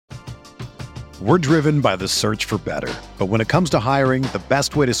We're driven by the search for better. But when it comes to hiring, the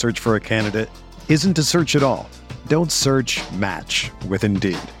best way to search for a candidate isn't to search at all. Don't search, match with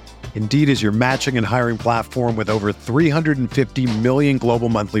Indeed. Indeed is your matching and hiring platform with over 350 million global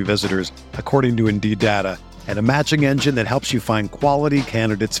monthly visitors, according to Indeed data, and a matching engine that helps you find quality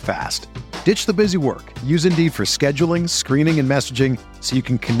candidates fast. Ditch the busy work. Use Indeed for scheduling, screening, and messaging so you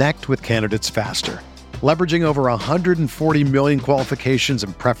can connect with candidates faster. Leveraging over 140 million qualifications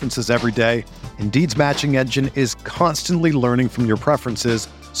and preferences every day, Indeed's matching engine is constantly learning from your preferences,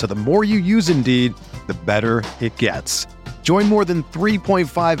 so the more you use Indeed, the better it gets. Join more than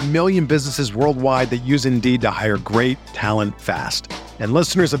 3.5 million businesses worldwide that use Indeed to hire great talent fast. And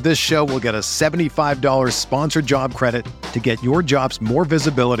listeners of this show will get a $75 sponsored job credit to get your jobs more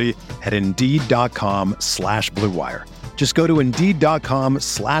visibility at Indeed.com/Blue Wire. Just go to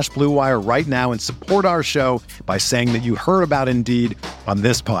Indeed.com/Blue Wire right now and support our show by saying that you heard about Indeed on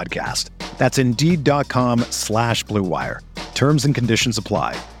this podcast. That's Indeed.com/Blue Wire. Terms and conditions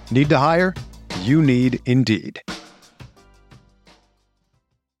apply. Need to hire? You need Indeed.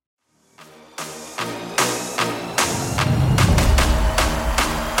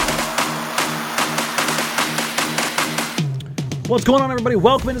 What's going on, everybody?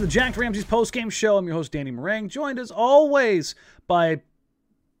 Welcome into the Jack Ramsey's postgame show. I'm your host, Danny Marang, joined as always by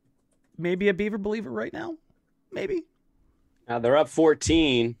maybe a Beaver believer right now. Maybe. Now they're up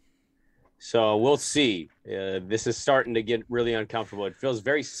 14, so we'll see. This is starting to get really uncomfortable. It feels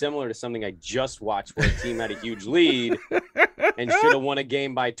very similar to something I just watched where a team had a huge lead and should have won a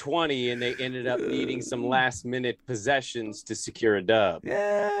game by 20, and they ended up needing some last-minute possessions to secure a dub.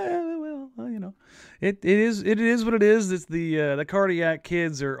 Yeah, well, you know. It is what it is. It's the Cardiac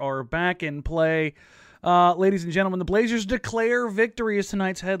Kids are back in play. Ladies and gentlemen, the Blazers declare victory is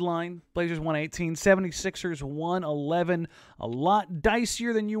tonight's headline. Blazers won 18, 76ers won 11. A lot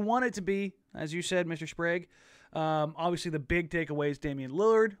dicier than you want it to be, as you said, Mr. Sprague. Obviously, the big takeaway is Damian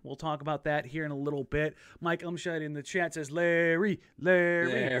Lillard. We'll talk about that here in a little bit. Mike Umscheid in the chat says, Larry.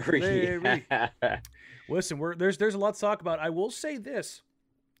 Yeah. Listen, there's a lot to talk about. I will say this.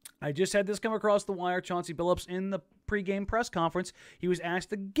 I just had this come across the wire. Chauncey Billups in the pregame press conference. He was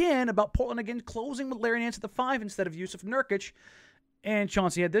asked again about Portland again closing with Larry Nance at the 5 instead of Yusuf Nurkic. And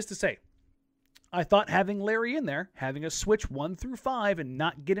Chauncey had this to say. I thought having Larry in there, having a switch 1 through 5 and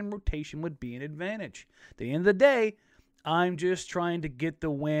not get in rotation would be an advantage. At the end of the day, I'm just trying to get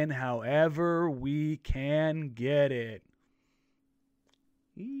the win however we can get it.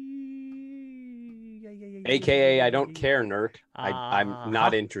 AKA, I don't care, Nurk. I'm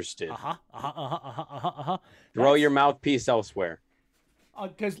not interested. Throw your mouthpiece elsewhere.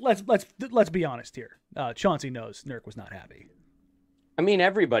 Because let's be honest here. Chauncey knows Nurk was not happy. I mean,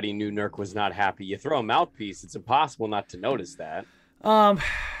 everybody knew Nurk was not happy. You throw a mouthpiece, it's impossible not to notice that.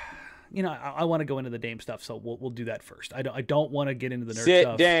 You know, I want to go into the Dame stuff, so we'll do that first. I don't want to get into the Nurk Sit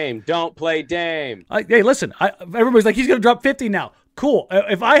stuff. Dame, don't play Dame. Hey, listen, everybody's like, he's going to drop 50 now. Cool.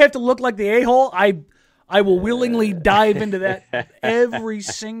 If I have to look like the a-hole, I will willingly dive into that every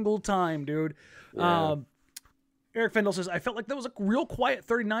single time, dude. Yeah. Eric Fendel says, I felt like that was a real quiet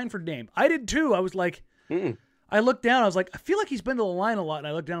 39 for Dame. I did too. I was like, I looked down. I was like, I feel like he's been to the line a lot. And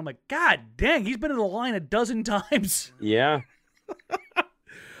I looked down. I'm like, God dang, he's been to the line a dozen times. Yeah.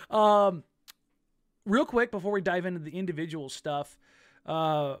 Real quick, before we dive into the individual stuff,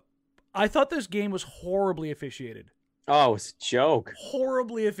 I thought this game was horribly officiated. Oh, it was a joke.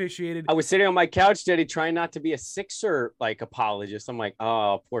 Horribly officiated. I was sitting on my couch, Daddy, trying not to be a Sixer apologist. I'm like,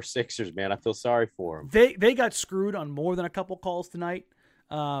 oh, poor Sixers, man. I feel sorry for them. They got screwed on more than a couple calls tonight.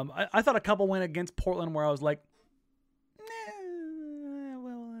 I thought a couple went against Portland where I was like,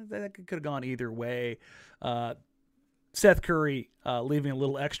 well, that could have gone either way. Seth Curry leaving a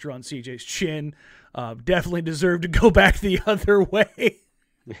little extra on CJ's chin definitely deserved to go back the other way.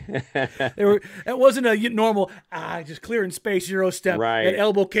 It wasn't a normal just clearing space, Euro step. Right. That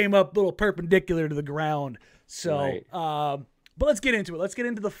elbow came up a little perpendicular to the ground. So, right. But let's get into it. Let's get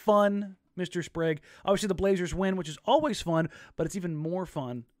into the fun, Mr. Sprague. Obviously, the Blazers win, which is always fun, but it's even more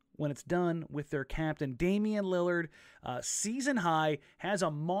fun when it's done with their captain, Damian Lillard. Season high, has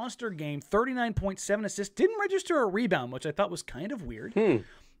a monster game, 39.7 assists, didn't register a rebound, which I thought was kind of weird.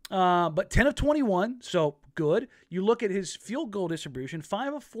 But 10 of 21, so good. You look at his field goal distribution,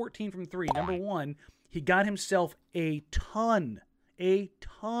 5 of 14 from 3. Number one, he got himself a ton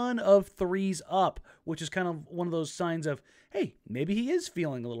of threes up, which is kind of one of those signs of, hey, maybe he is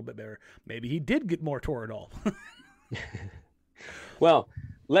feeling a little bit better. Maybe he did get more Toradol. Well,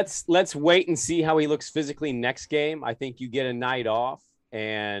 let's wait and see how he looks physically next game. I think you get a night off,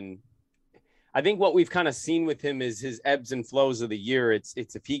 and I think what we've kind of seen with him is his ebbs and flows of the year. It's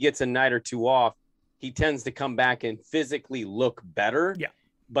if he gets a night or two off, he tends to come back and physically look better. Yeah.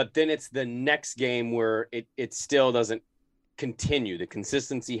 But then it's the next game where it still doesn't continue. The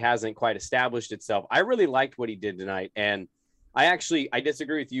consistency hasn't quite established itself. I really liked what he did tonight. And I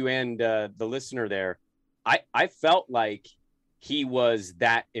disagree with you and the listener there. I felt like he was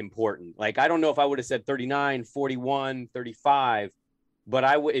that important. Like, I don't know if I would have said 39, 41, 35, but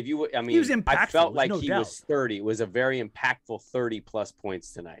I would, he was impactful. I felt like he was 30. It was a very impactful 30 plus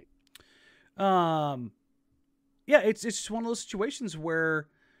points tonight. Yeah, it's just one of those situations where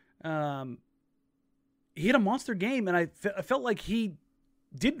he had a monster game, and I felt like he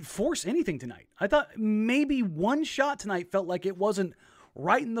didn't force anything tonight. I thought maybe one shot tonight felt like it wasn't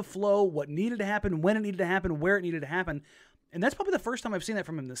right in the flow, what needed to happen, when it needed to happen, where it needed to happen. And that's probably the first time I've seen that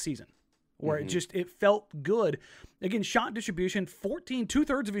from him this season, where it felt good. Again, shot distribution,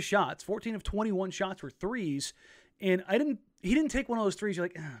 2/3 of his shots, 14 of 21 shots were threes. And he didn't take one of those threes. You're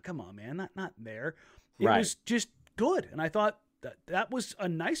like, oh, come on, man, not there. It was just good. And I thought that was a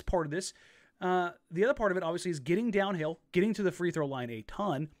nice part of this. The other part of it, obviously, is getting downhill, getting to the free throw line a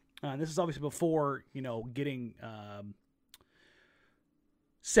ton. This is obviously before, getting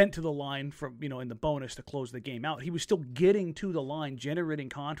sent to the line from, in the bonus to close the game out. He was still getting to the line, generating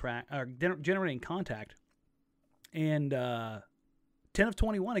contact. And 10 of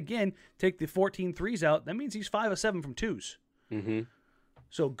 21, again, take the 14 threes out. That means he's 5 of 7 from twos. Mm-hmm.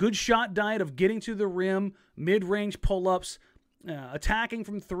 So good shot diet of getting to the rim, mid-range pull-ups, attacking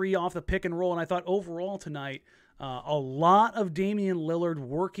from three off the pick and roll. And I thought overall tonight, a lot of Damian Lillard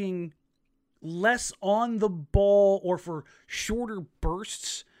working less on the ball or for shorter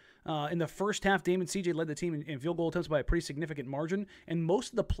bursts. In the first half, Dame and CJ led the team in field goal attempts by a pretty significant margin. And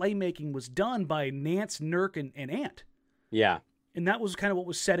most of the playmaking was done by Nance, Nurk, and Ant. Yeah. And that was kind of what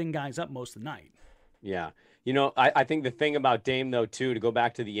was setting guys up most of the night. Yeah. I think the thing about Dame, though, too, to go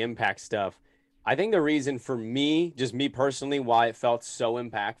back to the impact stuff, I think the reason for me, just me personally, why it felt so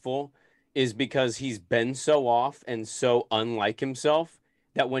impactful is because he's been so off and so unlike himself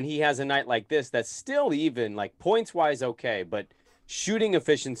that when he has a night like this, that's still even, like, points-wise okay, but shooting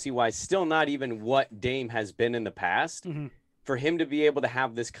efficiency-wise, still not even what Dame has been in the past. Mm-hmm. For him to be able to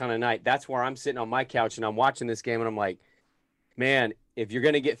have this kind of night, that's where I'm sitting on my couch and I'm watching this game and I'm like, man, if you're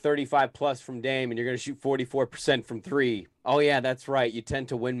going to get 35 plus from Dame and you're going to shoot 44% from three, oh yeah, that's right. You tend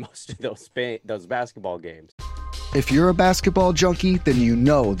to win most of those basketball games. If you're a basketball junkie, then you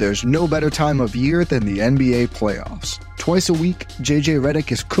know there's no better time of year than the NBA playoffs. Twice a week, JJ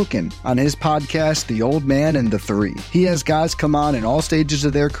Redick is cooking on his podcast, The Old Man and the Three. He has guys come on in all stages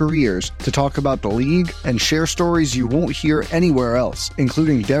of their careers to talk about the league and share stories you won't hear anywhere else,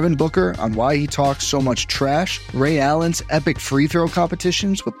 including Devin Booker on why he talks so much trash, Ray Allen's epic free throw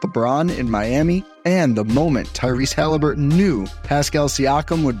competitions with LeBron in Miami, and the moment Tyrese Halliburton knew Pascal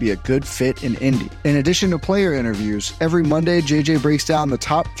Siakam would be a good fit in Indy. In addition to player interviews, every Monday JJ breaks down the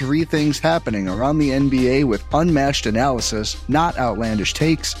top 3 things happening around the NBA with unmatched analysis, not outlandish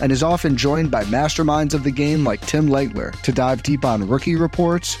takes, and is often joined by masterminds of the game like Tim Legler to dive deep on rookie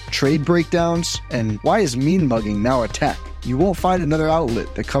reports, trade breakdowns, and why is mean mugging now a tech? You won't find another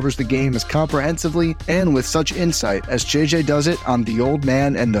outlet that covers the game as comprehensively and with such insight as JJ does it on The Old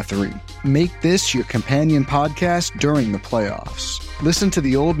Man and the Three. Make this your companion podcast during the playoffs. Listen to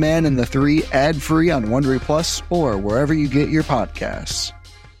The Old Man and the Three ad-free on Wondery Plus or wherever you get your podcasts.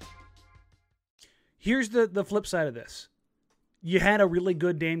 Here's the flip side of this. You had a really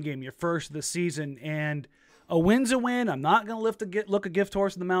good Dame game, your first of the season, and a win's a win. I'm not going to look a gift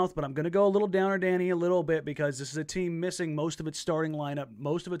horse in the mouth, but I'm going to go a little downer Danny a little bit because this is a team missing most of its starting lineup,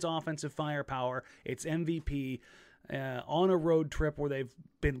 most of its offensive firepower, its MVP, on a road trip where they've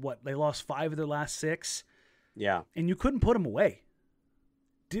been, they lost 5 of their last 6. Yeah. And you couldn't put them away.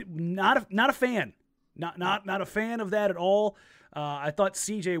 Not a fan. Not a fan of that at all. I thought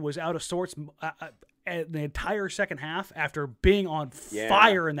CJ was out of sorts the entire second half after being on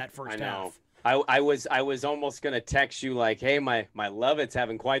fire in that first half. I was almost gonna text you like, hey, my Lovett's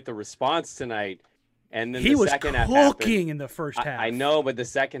having quite the response tonight, and then he the second half was cooking in the first half. I know, but the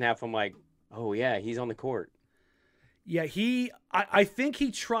second half, I'm like, oh yeah, he's on the court. Yeah, I think he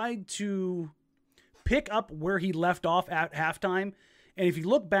tried to pick up where he left off at halftime, and if you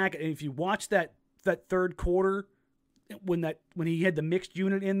look back and if you watch that third quarter, when he had the mixed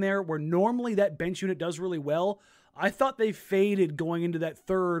unit in there, where normally that bench unit does really well. I thought they faded going into that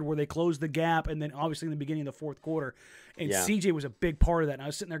third where they closed the gap, and then obviously in the beginning of the fourth quarter. And CJ was a big part of that. And I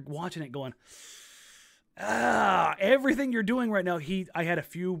was sitting there watching it going, everything you're doing right now. I had a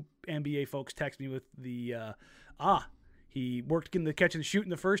few NBA folks text me with the, he worked in the catch and shoot in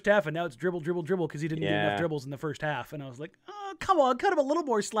the first half, and now it's dribble because he didn't get enough Yeah. dribbles in the first half. And I was like, oh, come on, cut him a little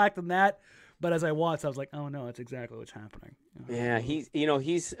more slack than that. But as I watched, I was like, oh no, that's exactly what's happening. Yeah, he's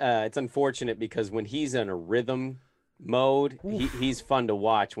it's unfortunate because when he's in a rhythm mode, he's fun to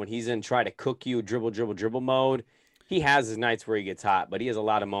watch. When he's in try to cook you dribble mode, he has his nights where he gets hot, but he has a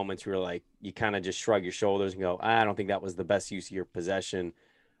lot of moments where like you kind of just shrug your shoulders and go, I don't think that was the best use of your possession.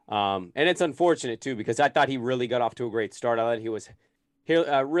 And it's unfortunate too, because I thought he really got off to a great start. I thought he was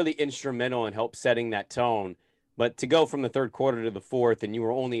really instrumental in help setting that tone. But to go from the third quarter to the fourth and you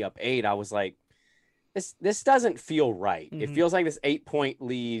were only up 8, I was like, this doesn't feel right. It feels like this 8-point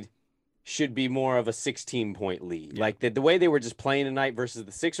lead should be more of a 16-point lead. Like the way they were just playing tonight versus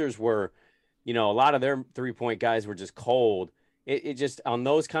the Sixers were, a lot of their 3-point guys were just cold. It just, on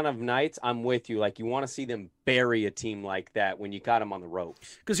those kind of nights, I'm with you. Like, you want to see them bury a team like that when you got them on the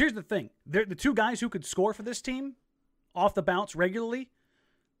ropes. Because here's the thing. The two guys who could score for this team off the bounce regularly,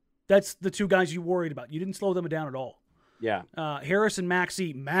 that's the two guys you worried about. You didn't slow them down at all. Yeah. Harris and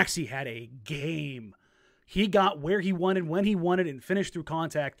Maxey. Maxey had a game. He got where he wanted, when he wanted, and finished through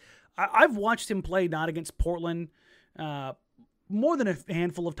contact. I've watched him play not against Portland more than a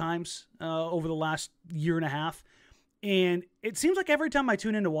handful of times over the last year and a half. And it seems like every time I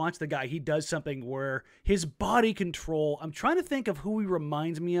tune in to watch the guy, he does something where his body control, I'm trying to think of who he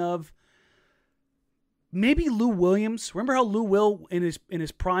reminds me of. Maybe Lou Williams. Remember how Lou Will in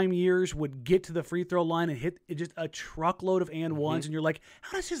his prime years would get to the free throw line and hit just a truckload of and ones, and you're like,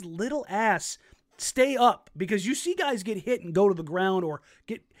 how does his little ass stay up? Because you see guys get hit and go to the ground or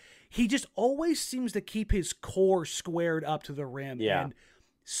he just always seems to keep his core squared up to the rim. Yeah. And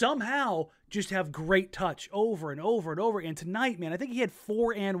somehow just have great touch over and over and over. And tonight, man, I think he had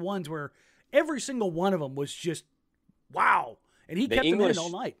 4 and ones where every single one of them was just wow. And he kept them in all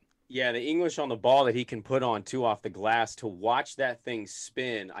night. Yeah, the English on the ball that he can put on too off the glass to watch that thing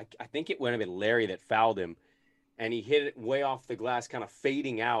spin. I think it went a bit Larry that fouled him, and he hit it way off the glass, kind of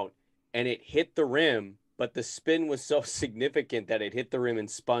fading out, and it hit the rim, but the spin was so significant that it hit the rim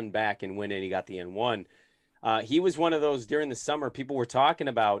and spun back and went in. He got the N1. He was one of those during the summer people were talking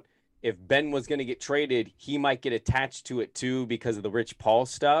about if Ben was going to get traded, he might get attached to it too because of the Rich Paul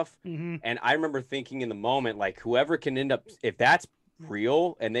stuff. And I remember thinking in the moment, like whoever can end up, if that's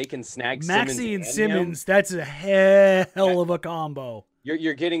real and they can snag Maxey and Simmons, Simmons, that's a hell of a combo.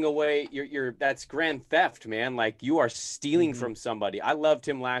 You're getting away. That's grand theft, man. Like you are stealing from somebody. I loved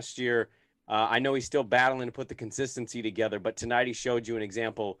him last year. I know he's still battling to put the consistency together, but tonight he showed you an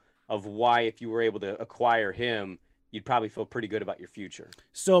example of why if you were able to acquire him, you'd probably feel pretty good about your future.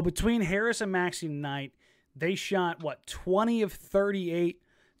 So between Harris and Maxey tonight, they shot, 20 of 38,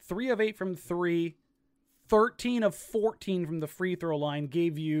 3 of 8 from 3, 13 of 14 from the free throw line,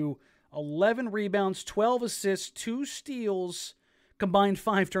 gave you 11 rebounds, 12 assists, 2 steals, combined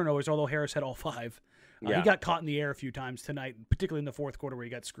 5 turnovers, although Harris had all 5. He got caught in the air a few times tonight, particularly in the fourth quarter where he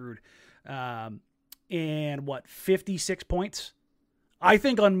got screwed. And 56 points? I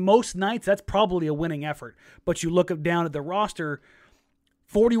think on most nights, that's probably a winning effort. But you look down at the roster,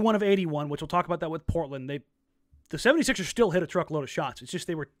 41 of 81, which we'll talk about that with Portland. The 76ers still hit a truckload of shots. It's just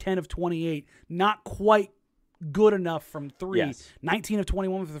they were 10 of 28, not quite good enough from 3. Yes. 19 of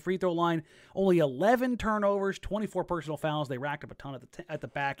 21 for the free throw line, only 11 turnovers, 24 personal fouls. They racked up a ton at the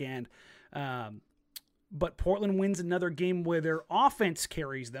back end. But Portland wins another game where their offense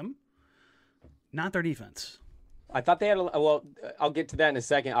carries them, not their defense. I thought they had I'll get to that in a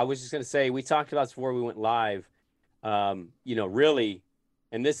second. I was just going to say, we talked about this before we went live, really,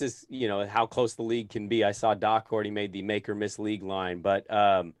 and this is, how close the league can be. I saw Doc already made the make or miss league line, but,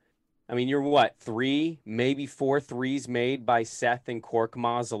 you're 3, maybe 4 threes made by Seth and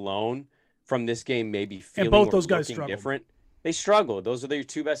Korkmaz alone from this game, maybe feeling and both those guys struggled. Different. They struggled. Those are your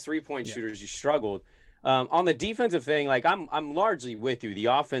 2 best 3-point shooters. You struggled. On the defensive thing, like I'm largely with you. The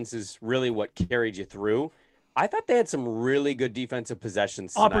offense is really what carried you through. I thought they had some really good defensive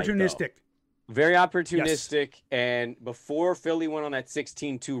possessions tonight, Opportunistic. though. Very opportunistic. Yes. And before Philly went on that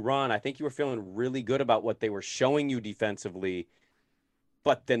 16-2 run, I think you were feeling really good about what they were showing you defensively.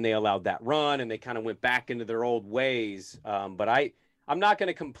 But then they allowed that run, and they kind of went back into their old ways. But I'm not going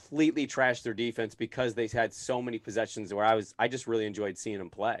to completely trash their defense because they had so many possessions where I just really enjoyed seeing them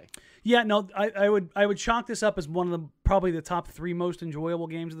play. Yeah, no, I would chalk this up as one of probably the top 3 most enjoyable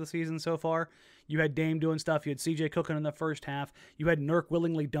games of the season so far. You had Dame doing stuff. You had CJ cooking in the first half. You had Nurk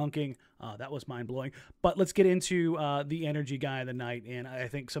willingly dunking. That was mind-blowing. But let's get into the energy guy of the night, and I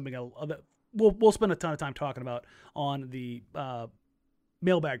think something we'll spend a ton of time talking about on the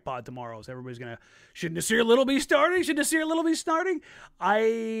mailbag pod tomorrow. So everybody's going to, should Nasir Little be starting? Should Nasir Little be starting?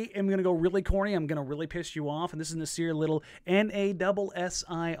 I am going to go really corny. I'm going to really piss you off. And this is Nasir Little,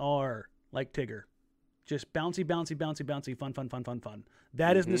 Nassir, like Tigger. Just bouncy, bouncy, bouncy, bouncy, fun, fun, fun, fun, fun.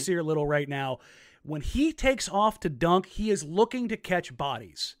 That is Nasir Little right now. When he takes off to dunk, he is looking to catch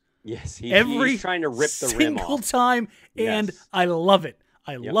bodies. Yes, he's trying to rip the rim off. Single time, and Yes. I love it.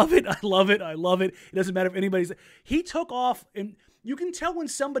 I love it. I love it. I love it. It doesn't matter if anybody's. He took off, and you can tell when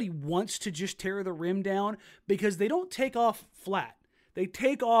somebody wants to just tear the rim down because they don't take off flat. They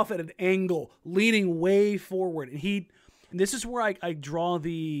take off at an angle, leaning way forward. And this is where I draw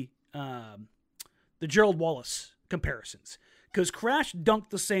the Gerald Wallace comparisons. Because Crash dunked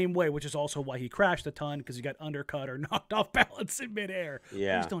the same way, which is also why he crashed a ton, because he got undercut or knocked off balance in midair.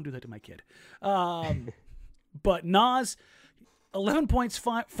 Yeah. Please don't do that to my kid. But Nas, 11 points,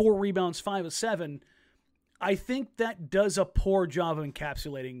 4 rebounds, 5 of 7. I think that does a poor job of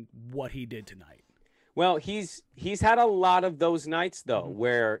encapsulating what he did tonight. Well, he's had a lot of those nights though,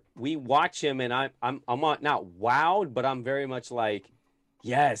 where we watch him and I'm not wowed, but I'm very much like,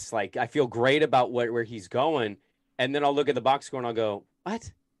 yes, like I feel great about where he's going. And then I'll look at the box score and I'll go,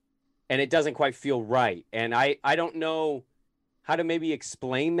 what? And it doesn't quite feel right. And I don't know how to maybe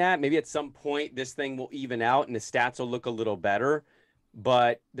explain that. Maybe at some point this thing will even out and the stats will look a little better.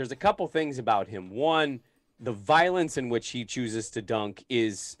 But there's a couple things about him. One, the violence in which he chooses to dunk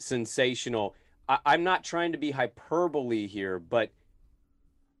is sensational. I'm not trying to be hyperbole here, but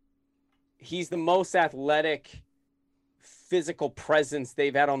he's the most athletic physical presence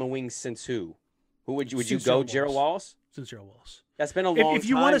they've had on the wings since who? Who would you go? Gerald Wallace? Since Gerald Wallace. That's been a long time. If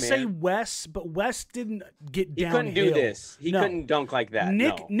you want to say Wes, but Wes didn't get downhill. He couldn't do this. He couldn't dunk like that.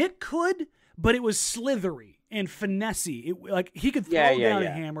 Nick could, but it was slithery and finessey. Like he could throw down a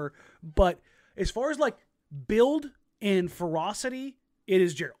hammer, but as far as like build and ferocity, it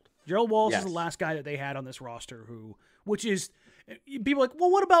is Gerald. Gerald Wallace is the last guy that they had on this roster which is, people are like, well,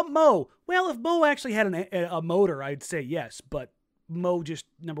 what about Mo? Well, if Mo actually had a motor, I'd say yes, but Mo just,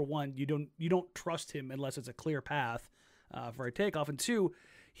 number one, you don't trust him unless it's a clear path for a takeoff, and two,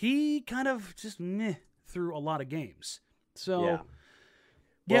 he kind of just through a lot of games. So,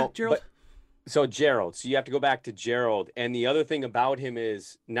 Gerald. So you have to go back to Gerald, and the other thing about him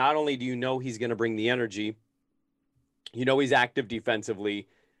is not only do you know he's going to bring the energy, you know he's active defensively,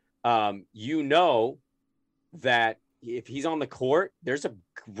 you know that if he's on the court, there's a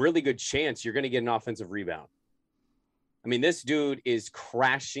really good chance you're going to get an offensive rebound. I mean, this dude is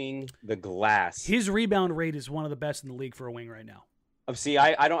crashing the glass. His rebound rate is one of the best in the league for a wing right now. See,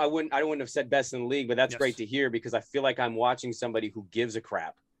 I wouldn't have said best in the league, but that's great to hear because I feel like I'm watching somebody who gives a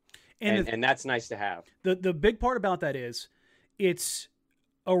crap, and that's nice to have. The big part about that is, it's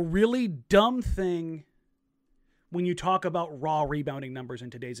a really dumb thing when you talk about raw rebounding numbers in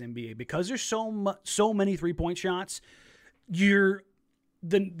today's NBA because there's so many 3-point shots. The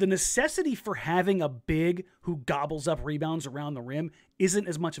necessity for having a big who gobbles up rebounds around the rim isn't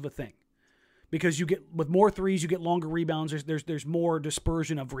as much of a thing because you get with more threes, you get longer rebounds. There's more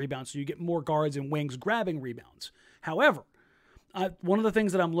dispersion of rebounds, so you get more guards and wings grabbing rebounds. However, one of the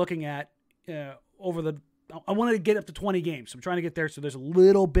things that I'm looking at I wanted to get up to 20 games. So I'm trying to get there, so there's a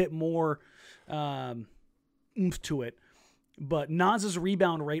little bit more oomph to it. But Nas's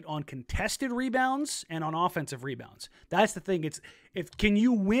rebound rate on contested rebounds and on offensive rebounds. That's the thing. Can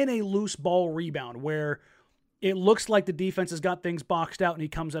you win a loose ball rebound where it looks like the defense has got things boxed out and he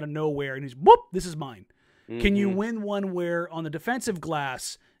comes out of nowhere and he's, whoop, this is mine. Mm-hmm. Can you win one where on the defensive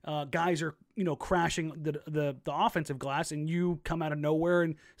glass, guys are, crashing the offensive glass and you come out of nowhere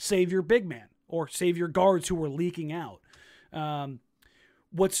and save your big man or save your guards who are leaking out?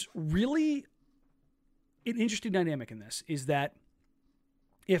 What's really an interesting dynamic in this is that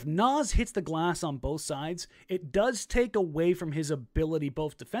if Nas hits the glass on both sides, it does take away from his ability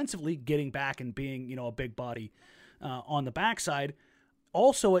both defensively, getting back and being, a big body on the backside.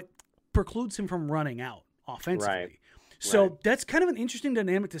 Also, it precludes him from running out offensively. Right. So that's kind of an interesting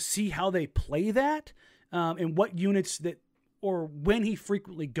dynamic to see how they play that and what units or when he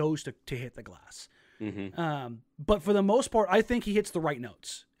frequently goes to hit the glass. Mm-hmm. But for the most part, I think he hits the right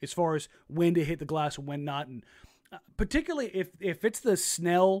notes as far as when to hit the glass and when not. And particularly if it's the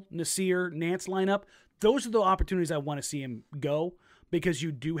Snell, Nasir, Nance lineup, those are the opportunities I want to see him go because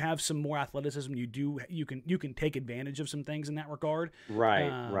you do have some more athleticism. You can take advantage of some things in that regard.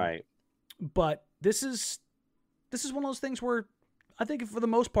 Right. But this is one of those things where I think for the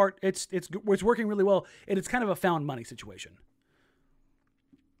most part it's working really well, and it's kind of a found money situation.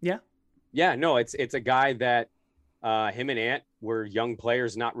 Yeah. Yeah, no, it's a guy that him and Ant were young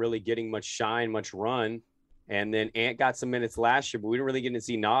players, not really getting much shine, much run, And then Ant got some minutes last year, but we didn't really get to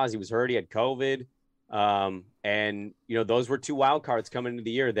see Nas. He was hurt. He had COVID. And, you know, those were two wild cards coming into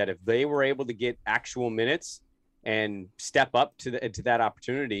the year that if they were able to get actual minutes and step up to that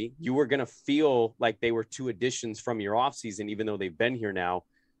opportunity, you were going to feel like they were two additions from your offseason, even though they've been here now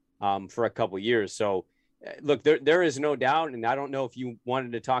for a couple of years. So, look, there is no doubt, and I don't know if you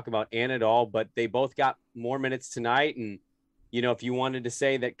wanted to talk about Ant at all, but they both got more minutes tonight. And, you know, if you wanted to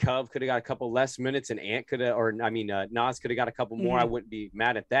say that Cove could have got a couple less minutes and Ant could have, Nas could have got a couple more, I wouldn't be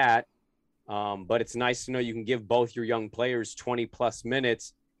mad at that. But it's nice to know you can give both your young players 20-plus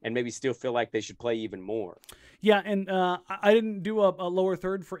minutes and maybe still feel like they should play even more. Yeah, and I didn't do a lower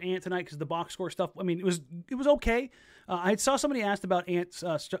third for Ant tonight because the box score stuff, I mean, it was okay. I saw somebody asked about Ant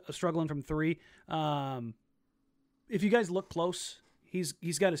struggling from three. If you guys look close,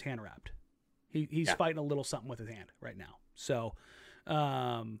 he's got his hand wrapped. He's fighting a little something with his hand right now. So,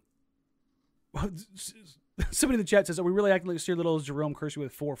 somebody in the chat says, are we really acting like a steer little Jerome Kersey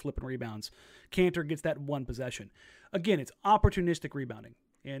with 4 flipping rebounds? Cantor gets that one possession. Again, it's opportunistic rebounding.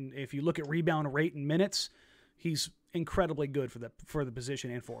 And if you look at rebound rate and minutes, he's incredibly good for the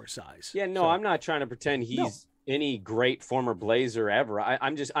position and for his size. Yeah, no, I'm not trying to pretend he's any great former Blazer ever.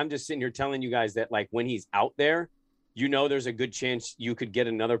 I'm just sitting here telling you guys that, like, when he's out there, you know, there's a good chance you could get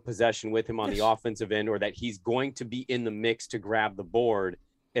another possession with him on the offensive end, or that he's going to be in the mix to grab the board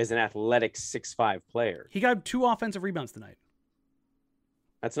as an athletic 6'5" player. He got 2 offensive rebounds tonight.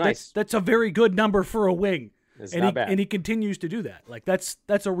 That's nice. That's a very good number for a wing. It's not bad. And he continues to do that. Like, that's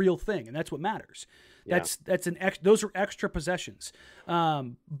a real thing, and that's what matters. Yeah. Those are extra possessions.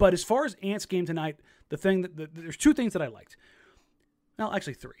 But as far as Ant's game tonight, there's 2 things that I liked. Well,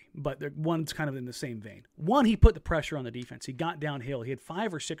 actually 3, but one's kind of in the same vein. One, he put the pressure on the defense. He got downhill. He had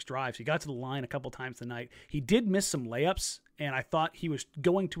 5 or 6 drives. He got to the line a couple times tonight. He did miss some layups, and I thought he was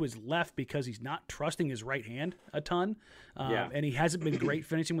going to his left because he's not trusting his right hand a ton. And he hasn't been great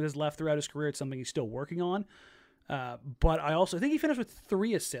finishing with his left throughout his career. It's something he's still working on. But I also think he finished with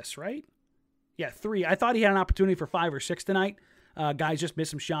 3 assists, right? Yeah, 3. I thought he had an opportunity for 5 or 6 tonight. Guys just missed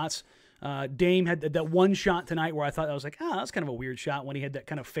some shots. Dame had that one shot tonight where I thought, I was like, that's kind of a weird shot when he had that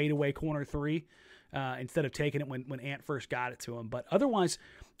kind of fadeaway corner 3 instead of taking it when Ant first got it to him. But otherwise,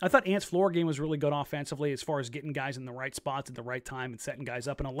 I thought Ant's floor game was really good offensively as far as getting guys in the right spots at the right time and setting guys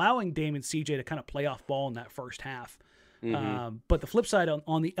up and allowing Dame and CJ to kind of play off ball in that first half. But the flip side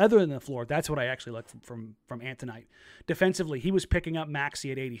on the other end of the floor, that's what I actually liked from Ant tonight. Defensively, he was picking up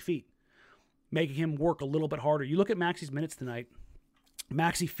Maxey at 80 feet, making him work a little bit harder. You look at Maxey's minutes tonight,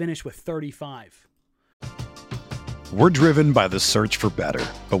 Maxey finished with 35. We're driven by the search for better.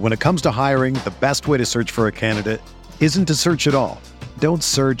 But when it comes to hiring, the best way to search for a candidate isn't to search at all. Don't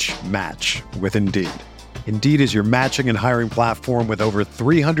search, match with Indeed. Indeed is your matching and hiring platform with over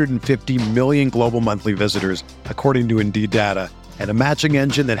 350 million global monthly visitors, according to Indeed data, and a matching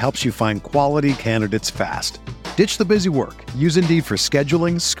engine that helps you find quality candidates fast. Ditch the busy work. Use Indeed for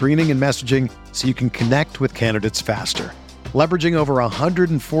scheduling, screening, and messaging so you can connect with candidates faster. Leveraging over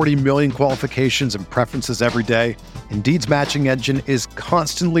 140 million qualifications and preferences every day, Indeed's matching engine is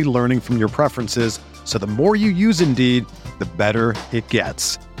constantly learning from your preferences, so the more you use Indeed, the better it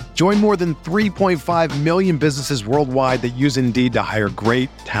gets. Join more than 3.5 million businesses worldwide that use Indeed to hire great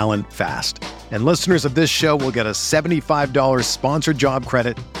talent fast. And listeners of this show will get a $75 sponsored job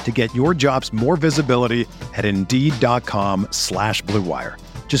credit to get your jobs more visibility at Indeed.com/Blue Wire.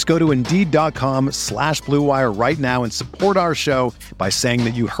 Just go to Indeed.com/Blue Wire right now and support our show by saying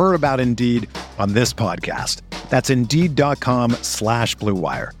that you heard about Indeed on this podcast. That's Indeed.com/Blue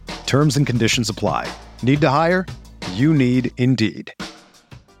Wire. Terms and conditions apply. Need to hire? You need Indeed.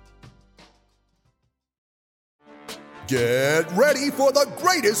 Get ready for the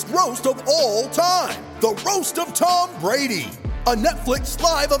greatest roast of all time, the Roast of Tom Brady, a Netflix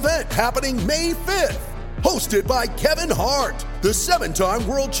live event happening May 5th. Hosted by Kevin Hart, the 7-time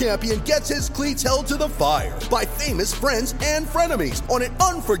world champion gets his cleats held to the fire by famous friends and frenemies on an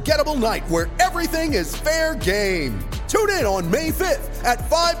unforgettable night where everything is fair game. Tune in on May 5th at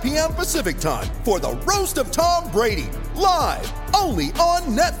 5 p.m. Pacific time for the Roast of Tom Brady, live only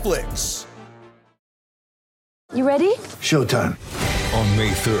on Netflix. You ready? Showtime. On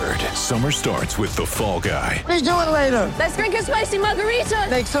May 3rd, summer starts with The Fall Guy. Let's do it later. Let's drink a spicy margarita.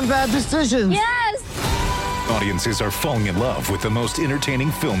 Make some bad decisions. Yes! Audiences are falling in love with the most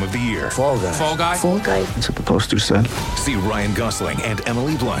entertaining film of the year. Fall Guy. Fall Guy? Fall Guy. That's what the poster said. See Ryan Gosling and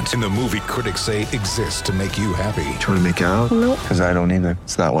Emily Blunt in the movie critics say exists to make you happy. Trying to make it out? Nope. Because I don't either.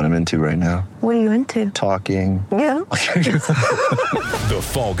 It's not what I'm into right now. What are you into? Talking. Yeah. The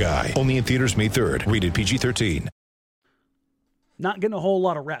Fall Guy. Only in theaters May 3rd. Rated PG-13. Not getting a whole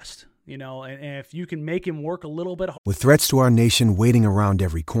lot of rest. and if you can make him work a little bit. With threats to our nation waiting around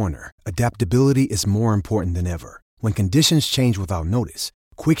every corner, adaptability is more important than ever. When conditions change without notice,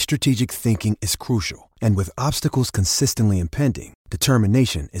 quick strategic thinking is crucial. And with obstacles consistently impending,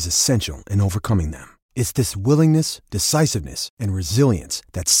 determination is essential in overcoming them. It's this willingness, decisiveness, and resilience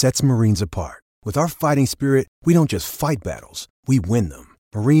that sets Marines apart. With our fighting spirit, we don't just fight battles, we win them.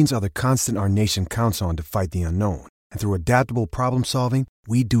 Marines are the constant our nation counts on to fight the unknown. And through adaptable problem solving,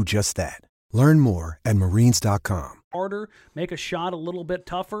 we do just that. Learn more at marines.com. Harder, make a shot a little bit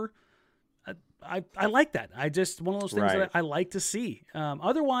tougher. I like that. One of those things that I like to see.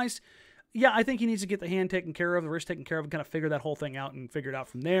 Otherwise, yeah, I think he needs to get the hand taken care of, the wrist taken care of, and kind of figure that whole thing out and figure it out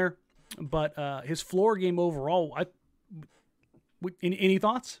from there. But his floor game overall, any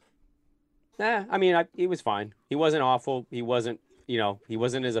thoughts? I mean, he was fine. He wasn't awful. He wasn't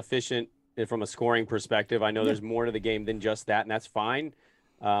as efficient from a scoring perspective. I know there's more to the game than just that, and that's fine.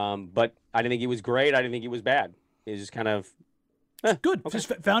 But I didn't think he was great. I didn't think he was bad. He was just kind of good. Okay.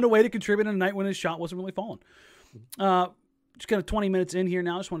 Just found a way to contribute in a night when his shot wasn't really falling. Just kind of 20 minutes in here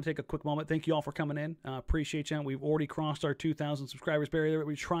now. Just want to take a quick moment. Thank you all for coming in. Appreciate you. We've already crossed our 2,000 subscribers barrier that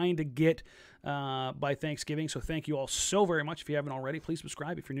we're trying to get by Thanksgiving. So thank you all so very much. If you haven't already, please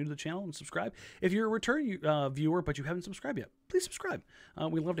subscribe. If you're new to the channel, and subscribe. If you're a return viewer but you haven't subscribed yet, please subscribe.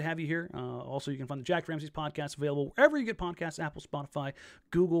 We'd love to have you here. Also, you can find the Jack Ramsey's podcast available wherever you get podcasts, Apple, Spotify,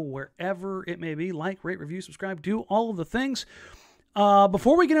 Google, wherever it may be. Like, rate, review, subscribe. Do all of the things.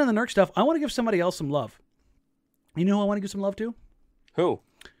 Before we get into the Nurk stuff, I want to give somebody else some love. You know who I want to give some love to? Who?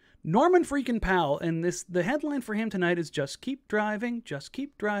 Norman freaking Powell. And the headline for him tonight is Just Keep Driving, Just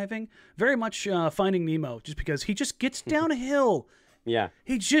Keep Driving. Very much Finding Nemo, just because he just gets down a hill. Yeah.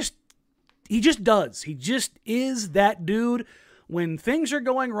 He just does. He just is that dude. When things are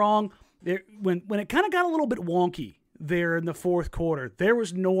going wrong, when it kind of got a little bit wonky there in the fourth quarter, there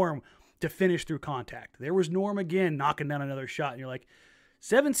was Norm to finish through contact. There was Norm again knocking down another shot. And you're like,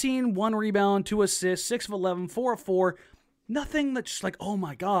 17, 1 rebound, 2 assists, 6 of 11, 4 of 4. Nothing that's just like, oh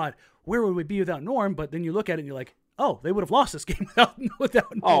my God, where would we be without Norm? But then you look at it and you're like, oh, they would have lost this game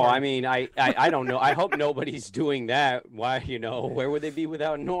without Norm. Oh, I mean, I don't know. I hope nobody's doing that. Why, where would they be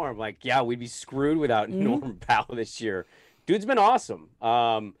without Norm? Like, yeah, we'd be screwed without Norm Powell this year. Dude's been awesome.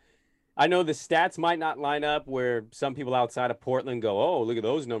 I know the stats might not line up where some people outside of Portland go, oh, look at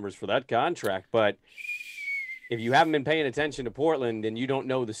those numbers for that contract. But if you haven't been paying attention to Portland, then you don't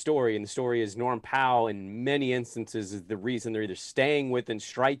know the story. And the story is Norm Powell, in many instances, is the reason they're either staying within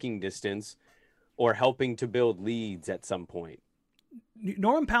striking distance or helping to build leads at some point.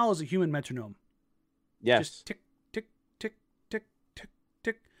 Norm Powell is a human metronome. Yes. Just tick, tick, tick, tick, tick,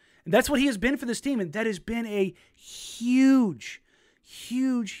 tick. And that's what he has been for this team. And that has been a huge,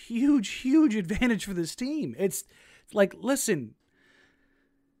 huge, huge, huge advantage for this team. It's like, listen,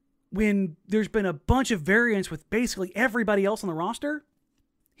 when there's been a bunch of variance with basically everybody else on the roster,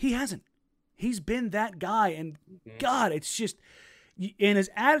 he hasn't. He's been that guy. And God, it's just, and his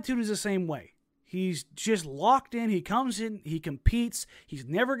attitude is the same way. He's just locked in. He comes in, he competes. He's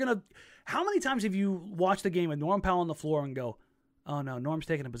never going to. How many times have you watched the game with Norm Powell on the floor and go, oh no, Norm's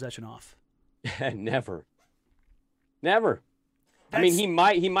taking a possession off? Never. I mean, he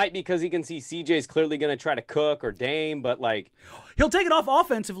might because he can see CJ's clearly going to try to cook or Dame, but like, he'll take it off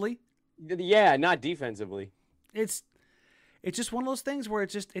offensively. Yeah, not defensively. It's just one of those things where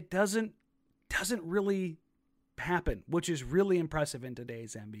it doesn't really happen, which is really impressive in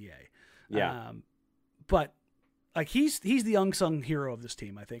today's NBA. Yeah. But like he's the unsung hero of this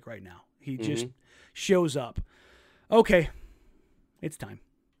team, I think, right now. He just shows up. Okay. It's time.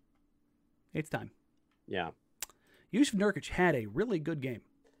 Yeah. Jusuf Nurkic had a really good game.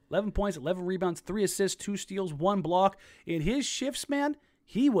 11 points, 11 rebounds, 3 assists, 2 steals, 1 block. In his shifts, man,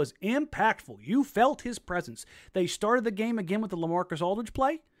 he was impactful. You felt his presence. They started the game again with the LaMarcus Aldridge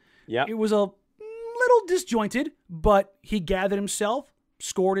play. Yeah. It was a little disjointed, but he gathered himself,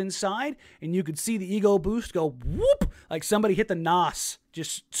 scored inside, and you could see the ego boost go whoop, like somebody hit the NOS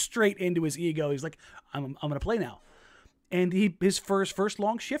just straight into his ego. He's like, I'm going to play now. And his first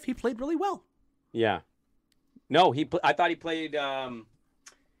long shift, he played really well. Yeah. No, I thought he played.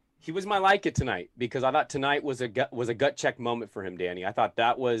 He was my like it tonight because I thought tonight was a gut check moment for him, Danny. I thought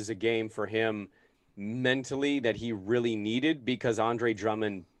that was a game for him mentally that he really needed because Andre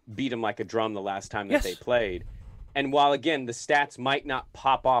Drummond beat him like a drum the last time that they played. And while again the stats might not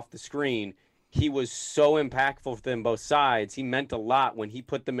pop off the screen, he was so impactful for them both sides. He meant a lot when he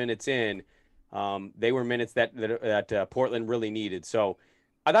put the minutes in. They were minutes that Portland really needed. So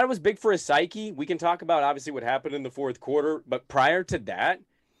I thought it was big for his psyche. We can talk about obviously what happened in the fourth quarter, but prior to that,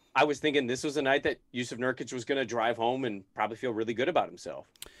 I was thinking this was a night that Jusuf Nurkic was going to drive home and probably feel really good about himself.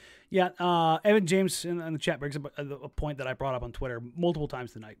 Yeah, Evan James in the chat brings up a point that I brought up on Twitter multiple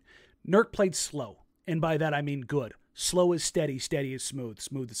times tonight. Nurk played slow, and by that I mean good. Slow is steady, steady is smooth,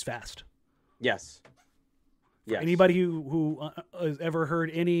 smooth is fast. Yes. For anybody who has ever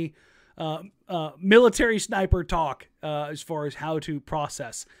heard any military sniper talk as far as how to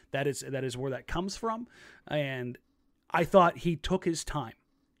process, that is where that comes from. And I thought he took his time,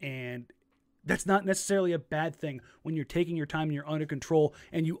 and that's not necessarily a bad thing when you're taking your time and you're under control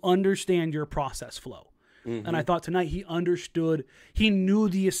and you understand your process flow. Mm-hmm. And I thought tonight he understood, he knew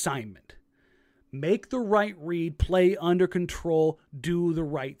the assignment. Make the right read, play under control, do the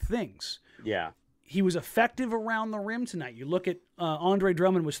right things. Yeah. He was effective around the rim tonight. You look at Andre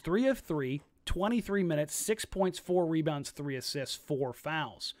Drummond was 3 of 3, 23 minutes, 6 points, 4 rebounds, 3 assists, 4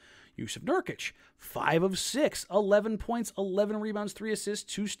 fouls. Jusuf Nurkic, 5 of 6, 11 points, 11 rebounds, 3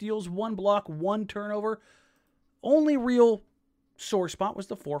 assists, 2 steals, 1 block, 1 turnover. Only real sore spot was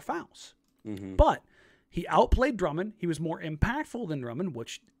the 4 fouls. Mm-hmm. But he outplayed Drummond. He was more impactful than Drummond,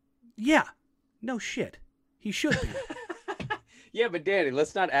 which, yeah, no shit. He should be. Yeah, but Danny,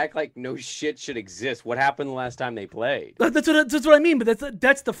 let's not act like no shit should exist. What happened the last time they played? That's what I mean, but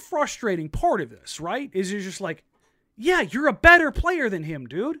that's the frustrating part of this, right? Is you're just like, yeah, you're a better player than him,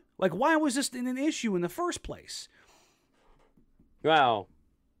 dude. Like, why was this an issue in the first place? Well,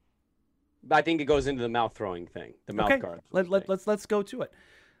 I think it goes into the mouth throwing thing, the mouth guard. Let's go to it.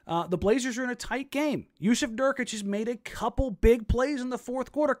 The Blazers are in a tight game. Jusuf Nurkic has made a couple big plays in the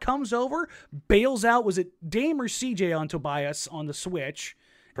fourth quarter, comes over, bails out. Was it Dame or CJ on Tobias on the switch?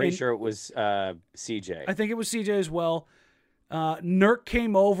 Pretty sure it was CJ. I think it was CJ as well. Nurk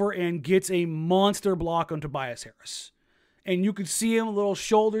came over and gets a monster block on Tobias Harris. And you could see him, a little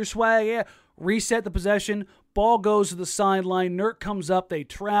shoulder swag, reset the possession. Ball goes to the sideline. Nurk comes up, they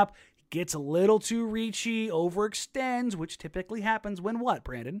trap. Gets a little too reachy, overextends, which typically happens when what,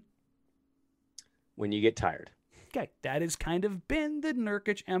 Brandon? When you get tired. Okay, that has kind of been the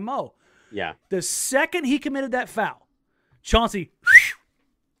Nurkic MO. Yeah. The second he committed that foul, Chauncey,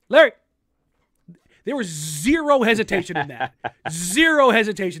 Larry, there was zero hesitation in that. Zero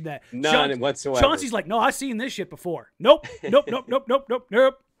hesitation in that. None whatsoever. Chauncey's like, no, I've seen this shit before. Nope.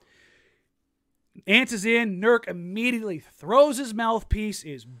 Ants is in. Nurk immediately throws his mouthpiece,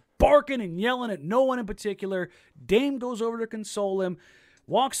 is barking and yelling at no one in particular. Dame goes over to console him,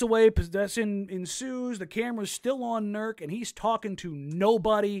 walks away, possession ensues. The camera's still on Nurk, and he's talking to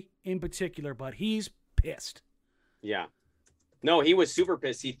nobody in particular, but he's pissed. Yeah. No, he was super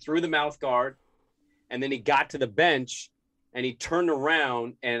pissed. He threw the mouth guard, and then he got to the bench, and he turned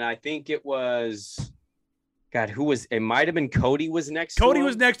around, and I think it was, God, it might have been Cody was next to him. Cody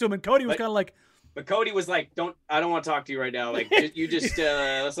was next to him, and Cody was kind of like, but Cody was like, I don't want to talk to you right now. Like,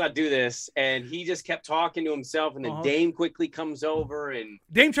 let's not do this. And he just kept talking to himself. And then Dame quickly comes over and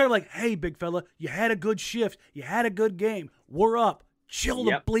Dame tried to like, hey, big fella, you had a good shift. You had a good game. We're up. Chill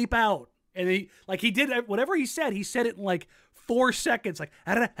the bleep out. And he did whatever he said it in like 4 seconds. Like,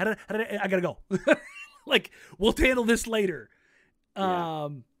 I gotta go. Like, we'll handle this later. Yeah.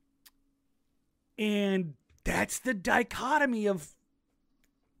 And that's the dichotomy of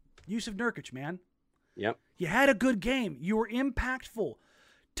Jusuf Nurkic, man. Yep. You had a good game. You were impactful.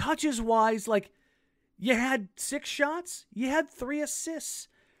 Touches-wise, like, you had 6 shots. You had 3 assists.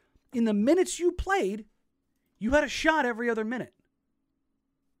 In the minutes you played, you had a shot every other minute.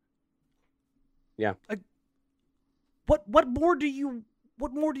 Yeah. Like, what more do you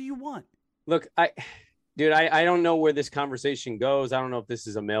want? Look, I don't know where this conversation goes. I don't know if this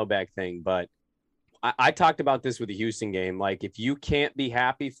is a mailbag thing, but I talked about this with the Houston game. Like, if you can't be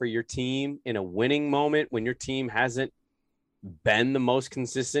happy for your team in a winning moment when your team hasn't been the most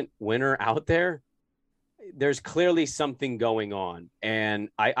consistent winner out there, there's clearly something going on. And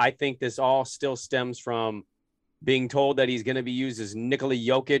I think this all still stems from being told that he's going to be used as Nikola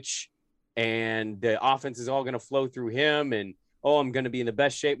Jokic and the offense is all going to flow through him. And, I'm going to be in the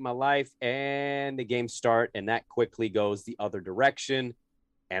best shape of my life. And the games start, and that quickly goes the other direction.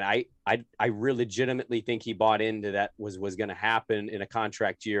 And I really legitimately think he bought into that was going to happen in a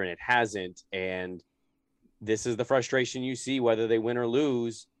contract year, and it hasn't. And this is the frustration you see, whether they win or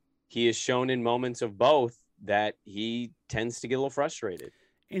lose. He has shown in moments of both that he tends to get a little frustrated.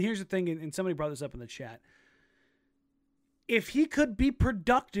 And here's the thing, and somebody brought this up in the chat. If he could be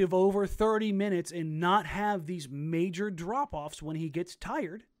productive over 30 minutes and not have these major drop-offs when he gets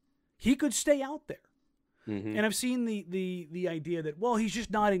tired, he could stay out there. Mm-hmm. And I've seen the idea that, well, he's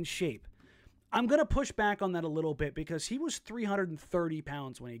just not in shape. I'm going to push back on that a little bit because he was 330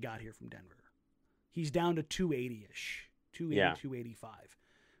 pounds when he got here from Denver. He's down to 280-ish, 280, 285.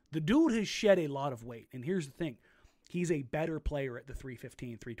 The dude has shed a lot of weight. And here's the thing. He's a better player at the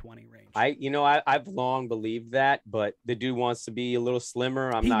 315, 320 range. I've long believed that, but the dude wants to be a little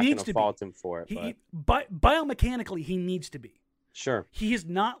slimmer. I'm not going to fault him for it. Biomechanically, he needs to be. Sure. He has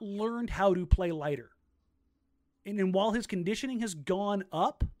not learned how to play lighter. And while his conditioning has gone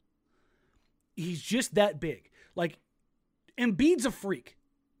up, he's just that big. Like, Embiid's a freak.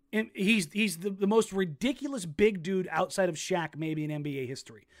 And he's the most ridiculous big dude outside of Shaq maybe in NBA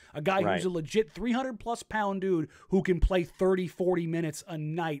history. A guy who's a legit 300-plus pound dude who can play 30, 40 minutes a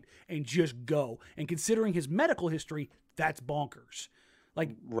night and just go. And considering his medical history, that's bonkers.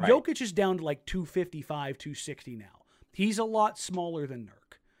 Like, Jokic is down to like 255, 260 now. He's a lot smaller than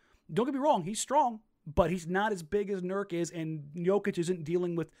Nurk. Don't get me wrong, he's strong, but he's not as big as Nurk is, and Jokic isn't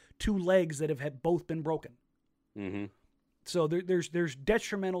dealing with two legs that have both been broken. Mm-hmm. So there's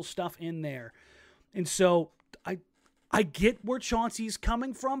detrimental stuff in there. And so I get where Chauncey's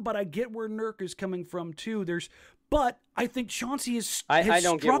coming from, but I get where Nurk is coming from too. But I think Chauncey has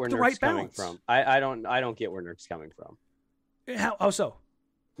struck the right balance. I don't get where Nurk's coming from. How so?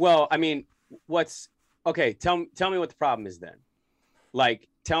 Well, I mean, okay, tell me what the problem is then. Like,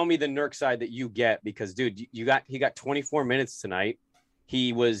 tell me the Nurk side that you get, because dude, he got 24 minutes tonight.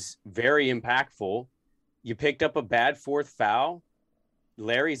 He was very impactful. You picked up a bad fourth foul.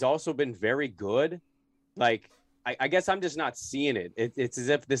 Larry's also been very good. Like, I guess I'm just not seeing it. It's as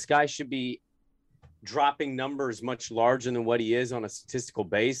if this guy should be dropping numbers much larger than what he is on a statistical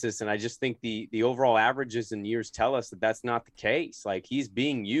basis. And I just think the overall averages and years tell us that that's not the case. Like, he's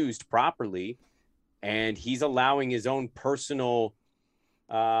being used properly, and he's allowing his own personal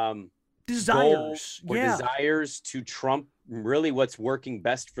desires to trump really what's working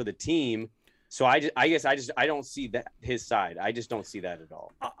best for the team. So I guess I don't see that his side. I just don't see that at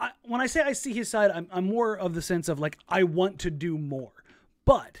all. When I say I see his side, I'm more of the sense of like, I want to do more,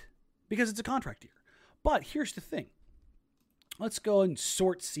 but because it's a contract year. But here's the thing. Let's go and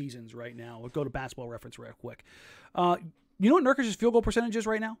sort seasons right now. We'll go to Basketball Reference real quick. You know what Nurkic's field goal percentage is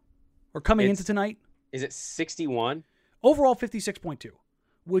right now, or coming into tonight? Is it 61? Overall 56.2,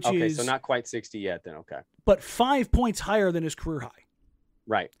 which is so not quite 60 yet. Then but 5 points higher than his career high.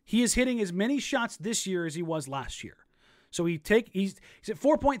 Right. He is hitting as many shots this year as he was last year. So he's at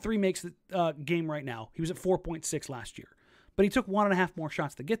 4.3 makes the game right now. He was at 4.6 last year. But he took 1.5 more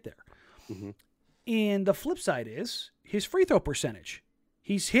shots to get there. Mm-hmm. And the flip side is his free throw percentage.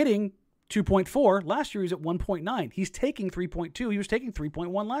 He's hitting 2.4. Last year he was at 1.9. He's taking 3.2. He was taking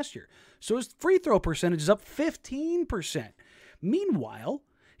 3.1 last year. So his free throw percentage is up 15%. Meanwhile,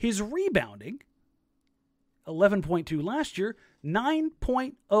 his rebounding, 11.2 last year,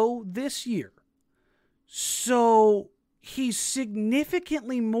 9.0 this year. So he's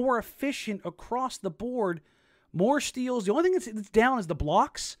significantly more efficient across the board, more steals. The only thing that's down is the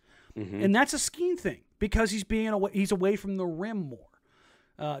blocks, and that's a scheme thing because he's away from the rim more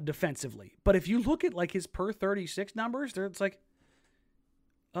defensively. But if you look at like his per 36 numbers, it's like,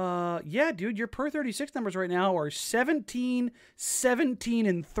 yeah, dude, your per 36 numbers right now are 17, 17,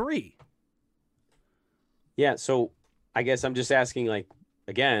 and 3. Yeah, so I guess I'm just asking, like,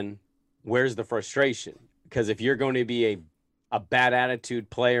 again, where's the frustration? Because if you're going to be a bad attitude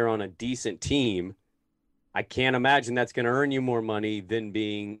player on a decent team, I can't imagine that's going to earn you more money than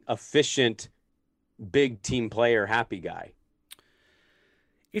being efficient, big team player, happy guy.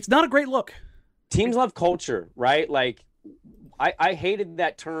 It's not a great look. Teams love culture, right? Like, I hated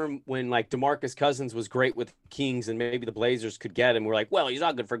that term when, like, DeMarcus Cousins was great with Kings and maybe the Blazers could get him. We're like, well, he's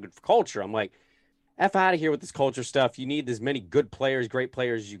not good for culture. I'm like, F out of here with this culture stuff. You need as many good players, great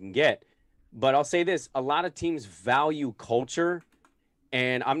players as you can get. But I'll say this, a lot of teams value culture,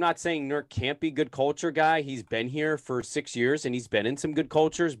 and I'm not saying Nurk can't be a good culture guy. He's been here for 6 years, and he's been in some good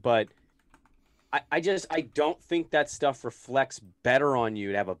cultures, but I don't think that stuff reflects better on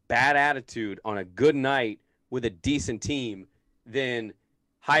you to have a bad attitude on a good night with a decent team than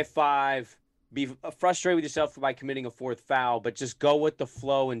high five, be frustrated with yourself by committing a fourth foul, but just go with the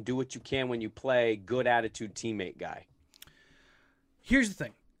flow and do what you can when you play. Good attitude teammate guy. Here's the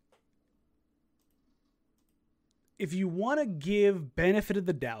thing. If you want to give benefit of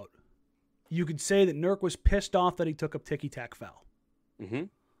the doubt, you could say that Nurk was pissed off that he took a ticky-tack foul. Mm-hmm.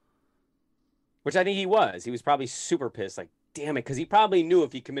 Which I think he was. He was probably super pissed. Like, damn it, because he probably knew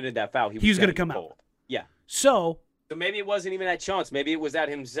if he committed that foul, he was going to come out. Yeah. So maybe it wasn't even that chance. Maybe it was that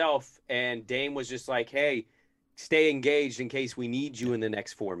himself, and Dame was just like, hey, stay engaged in case we need you in the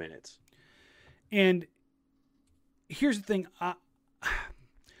next 4 minutes. And here's the thing. I'm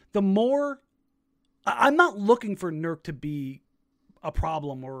not looking for Nurk to be a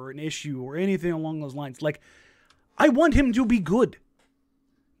problem or an issue or anything along those lines. Like, I want him to be good.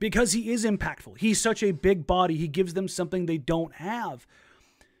 because he is impactful. He's such a big body. He gives them something they don't have.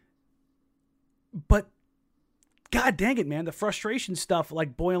 But God dang it, man, the frustration stuff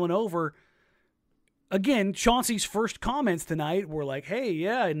like boiling over. Again, Chauncey's first comments tonight were like, hey,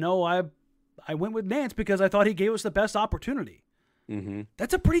 yeah, no, I went with Nance because I thought he gave us the best opportunity. Mm-hmm.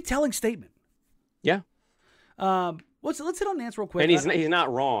 That's a pretty telling statement. Yeah. Let's hit on Nance real quick. And he's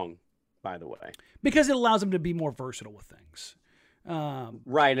not wrong, by the way. Because it allows him to be more versatile with things.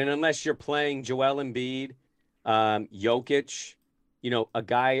 Right, and unless you're playing Joel Embiid, Jokic, a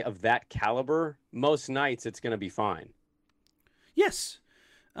guy of that caliber, most nights it's going to be fine. Yes.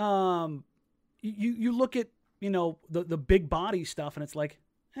 You look at, the big body stuff, and it's like,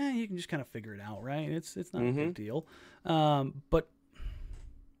 you can just kind of figure it out, right? It's not a big deal. But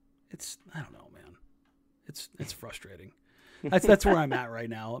I don't know, man. It's frustrating. That's where I'm at right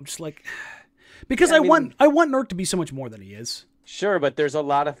now. I'm just like, because I want Nurk to be so much more than he is. Sure, but there's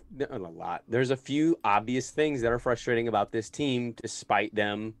there's a few obvious things that are frustrating about this team, despite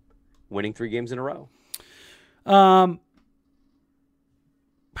them winning 3 games in a row.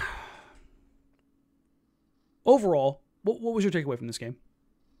 Overall, what was your takeaway from this game?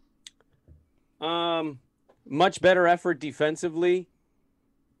 Much better effort defensively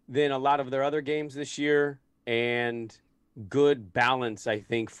than a lot of their other games this year, and good balance, I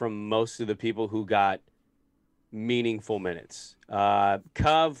think, from most of the people who got meaningful minutes.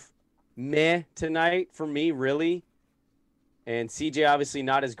 Cove, meh tonight for me, really. And CJ obviously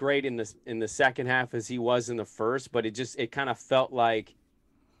not as great in the second half as he was in the first, but it kind of felt like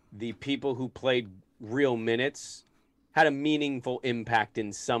the people who played real minutes had a meaningful impact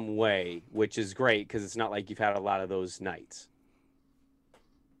in some way, which is great because it's not like you've had a lot of those nights.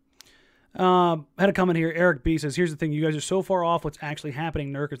 Had a comment here. Eric B says, here's the thing. You guys are so far off what's actually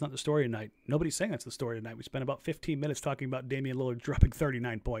happening. Nurk is not the story tonight. Nobody's saying that's the story tonight. We spent about 15 minutes talking about Damian Lillard dropping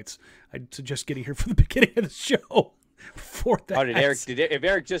 39 points. I'd suggest getting here for the beginning of the show. For that. If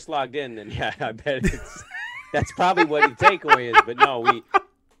Eric just logged in, then yeah, I bet that's probably what the takeaway is. But no,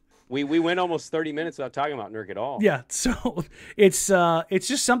 we went almost 30 minutes without talking about Nurk at all. Yeah, so it's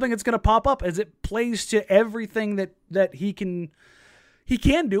just something that's going to pop up as it plays to everything that he can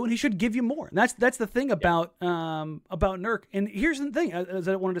do, and he should give you more. And that's the thing about Nurk. And here's the thing, as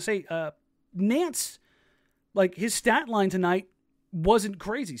I wanted to say, Nance, like his stat line tonight wasn't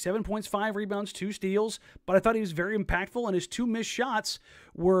crazy. 7 points, 5 rebounds, 2 steals, but I thought he was very impactful, and his 2 missed shots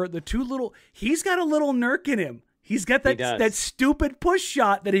were the 2 little. He's got a little Nurk in him. He's got that stupid push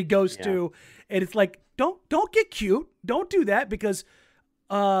shot that he goes to, and it's like, don't get cute. Don't do that, because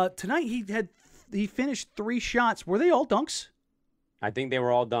tonight he finished 3 shots. Were they all dunks? I think they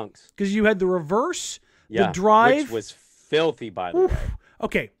were all dunks. Because you had the reverse, the drive, which was filthy, by the way.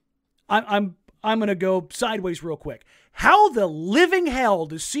 Okay, I'm gonna go sideways real quick. How the living hell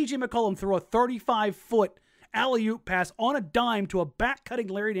does C.J. McCollum throw a 35-foot alley-oop pass on a dime to a back-cutting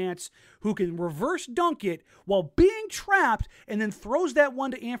Larry Nance who can reverse dunk it while being trapped, and then throws that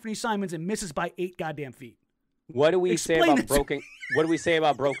one to Anthony Simons and misses by 8 goddamn feet? What do we say about broken? What do we say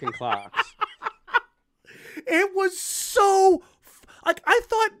about broken clocks? It was so like I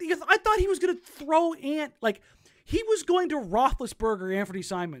thought he was gonna throw he was going to Roethlisberger Anthony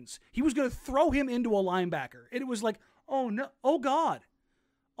Simons. He was going to throw him into a linebacker. And it was like, oh no, oh God.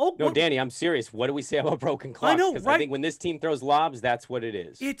 Oh no, Danny, I'm serious. What do we say about broken clocks? I know, right? I think when this team throws lobs, that's what it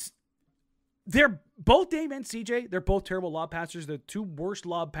is. They're both Dame and CJ. They're both terrible lob passers. They're 2 worst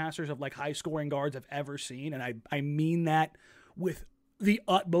lob passers of high scoring guards I've ever seen, and I mean that with the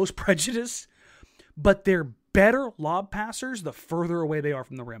utmost prejudice. But they're better lob passers the further away they are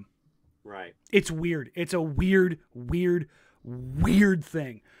from the rim. Right. It's weird. It's a weird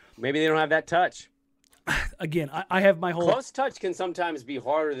thing. Maybe they don't have that touch. Again, I have my whole close touch can sometimes be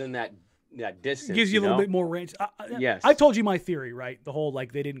harder than that distance. Gives you a little bit more range. Yes. I've told you my theory, right? The whole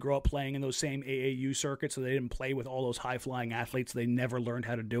they didn't grow up playing in those same AAU circuits, so they didn't play with all those high flying athletes. They never learned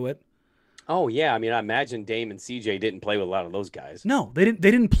how to do it. Oh yeah, I mean, I imagine Dame and CJ didn't play with a lot of those guys. No, they didn't. They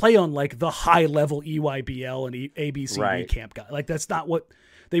didn't play on the high level EYBL and ABCD camp guy. That's not what.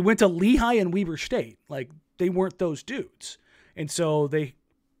 They went to Lehigh and Weber State. They weren't those dudes. And so they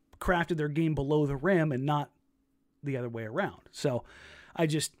crafted their game below the rim and not the other way around. So I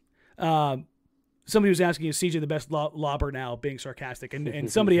just, somebody was asking, is CJ the best lobber now, being sarcastic?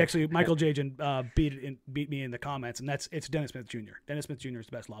 And somebody actually, Michael Jajan, beat me in the comments, and it's Dennis Smith Jr. Dennis Smith Jr. is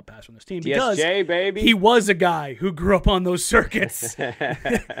the best lob passer on this team because TSJ, baby. He was a guy who grew up on those circuits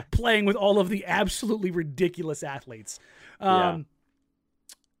playing with all of the absolutely ridiculous athletes.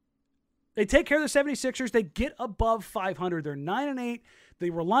 They take care of the 76ers. They get above 500. They're 9-8. They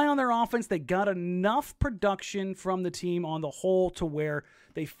rely on their offense. They got enough production from the team on the whole to where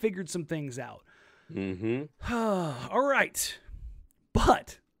they figured some things out. Mm-hmm. All right.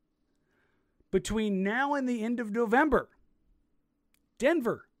 But between now and the end of November,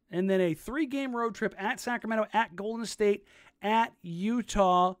 Denver, and then a 3-game road trip at Sacramento, at Golden State, at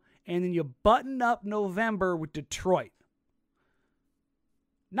Utah, and then you button up November with Detroit.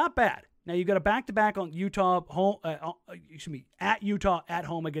 Not bad. Now you got a back-to-back on Utah home. At Utah at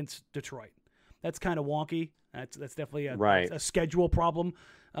home against Detroit. That's kind of wonky. That's definitely a schedule problem.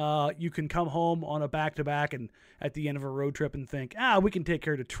 You can come home on a back-to-back and at the end of a road trip and think, we can take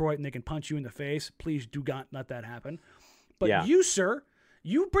care of Detroit and they can punch you in the face. Please do not let that happen. But you, sir,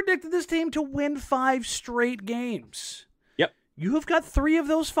 you predicted this team to win 5 straight games. Yep. You have got 3 of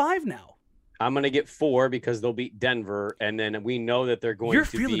those 5 now. I'm going to get 4 because they'll beat Denver, and then we know that they're going to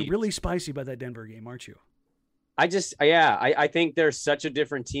beat... You're feeling really spicy about that Denver game, aren't you? I think they're such a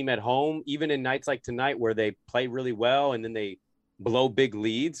different team at home, even in nights like tonight where they play really well and then they blow big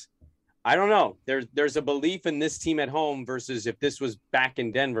leads. I don't know. There's a belief in this team at home versus if this was back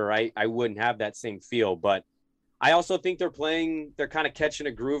in Denver, I wouldn't have that same feel. But I also think they're kind of catching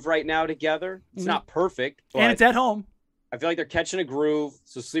a groove right now together. It's not perfect. But and it's at home. I feel like they're catching a groove.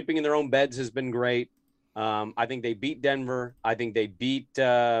 So sleeping in their own beds has been great. I think they beat Denver. I think they beat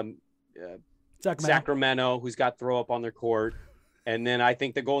Sacramento, who's got throw up on their court. And then I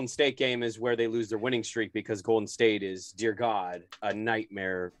think the Golden State game is where they lose their winning streak because Golden State is, dear God, a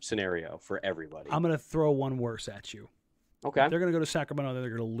nightmare scenario for everybody. I'm going to throw one worse at you. Okay. They're going to go to Sacramento.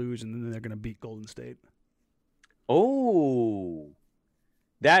 They're going to lose, and then they're going to beat Golden State. Oh,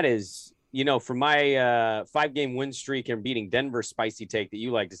 that is, for my 5-game win streak and beating Denver spicy take that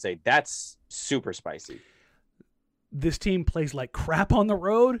you like to say, that's super spicy. This team plays like crap on the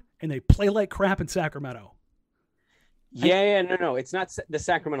road, and they play like crap in Sacramento. No. It's not the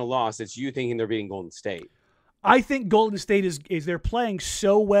Sacramento loss. It's you thinking they're beating Golden State. I think Golden State is they're playing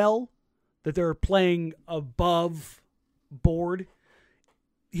so well that they're playing above board.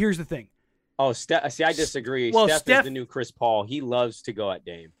 Here's the thing. Oh, see, I disagree. Well, Steph is the new Chris Paul. He loves to go at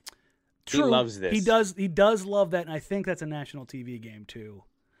Dame. True. He loves this. He does love that, and I think that's a national TV game too.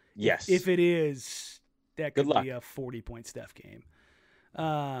 Yes. If it is, that could Good be a 40-point Steph game.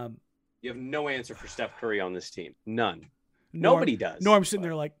 You have no answer for Steph Curry on this team. None. Nobody does. Norm's sitting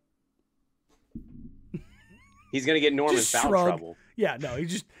there like... He's going to get Norm in foul trouble. Yeah, no,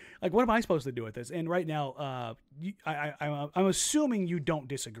 he's just... Like, what am I supposed to do with this? And right now, I'm assuming you don't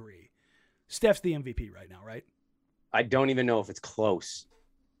disagree. Steph's the MVP right now, right? I don't even know if it's close.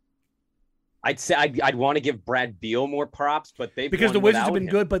 I'd say I'd want to give Brad Beal more props, but because the Wizards have been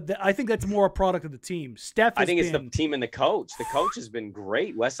good, but I think that's more a product of the team. I think it's the team and the coach. The coach has been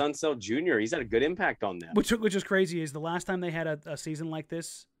great. Wes Unseld Jr. He's had a good impact on them. Which is crazy is the last time they had a season like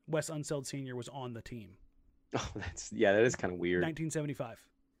this, Wes Unseld Sr. was on the team. Oh, that is kind of weird. 1975.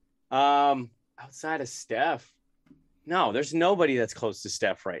 Outside of Steph, no, there's nobody that's close to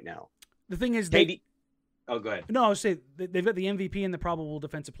Steph right now. The thing is, KD. Oh, go ahead. No, I was saying they've got the MVP and the probable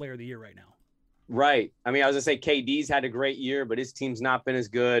Defensive Player of the Year right now. Right. I mean, I was going to say KD's had a great year, but his team's not been as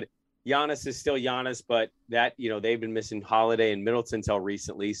good. Giannis is still Giannis, but that, they've been missing Holiday and Middleton until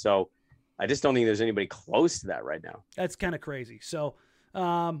recently. So I just don't think there's anybody close to that right now. That's kind of crazy. So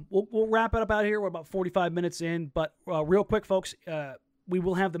we'll wrap it up out here. We're about 45 minutes in, but real quick, folks, we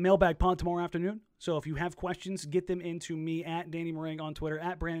will have the mailbag pod tomorrow afternoon. So if you have questions, get them into me at Danny Meringue on Twitter,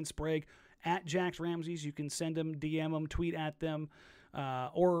 at Brandon Sprague, at Jax Ramses. You can send them, DM them, tweet at them.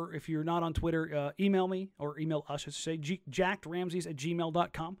 Or if you're not on Twitter, email me or email us, I should say,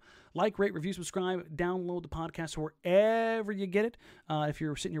 jackedramses@gmail.com. Like, rate, review, subscribe, download the podcast wherever you get it. If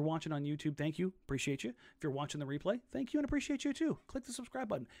you're sitting here watching on YouTube, thank you. Appreciate you. If you're watching the replay, thank you and appreciate you too. Click the subscribe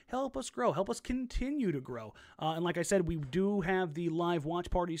button. Help us grow. Help us continue to grow. And like I said, we do have the live watch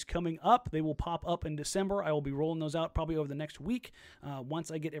parties coming up. They will pop up in December. I will be rolling those out probably over the next week once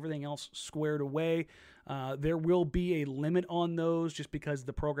I get everything else squared away. There will be a limit on those just because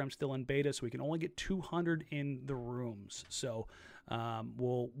the program's still in beta, so we can only get 200 in the rooms. So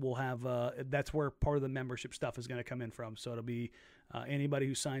we'll have that's where part of the membership stuff is going to come in from. So it'll be anybody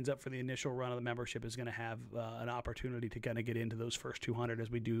who signs up for the initial run of the membership is going to have an opportunity to kind of get into those first 200 as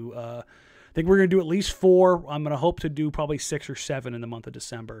we do. I think we're going to do at least 4. I'm going to hope to do probably 6 or 7 in the month of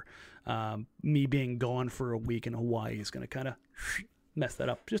December. Me being gone for a week in Hawaii is going to kind of mess that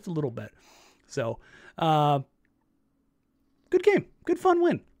up just a little bit. So, good game. Good fun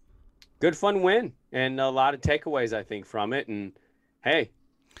win. Good fun win. And a lot of takeaways, I think, from it. And, hey,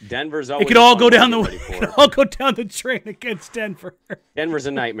 Denver's always... It could all go down the train against Denver. Denver's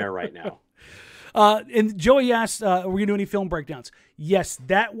a nightmare right now. And Joey asked, are we going to do any film breakdowns? Yes,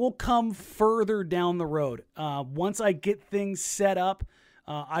 that will come further down the road. Once I get things set up,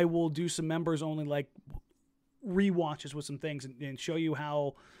 I will do some members only like rewatches with some things and show you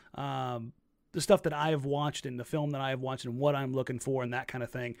how the stuff that I have watched and the film that I have watched and what I'm looking for and that kind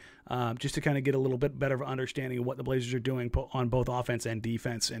of thing, just to kind of get a little bit better of an understanding of what the Blazers are doing on both offense and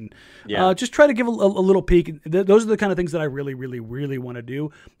defense, and just try to give a little peek. Those are the kind of things that I really, really, really want to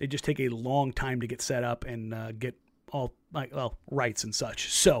do. They just take a long time to get set up and get all rights and such.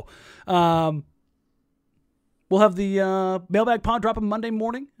 So we'll have the mailbag pod dropping Monday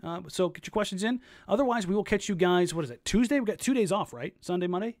morning, so get your questions in. Otherwise, we will catch you guys, what is it, Tuesday? We've got 2 days off, right? Sunday,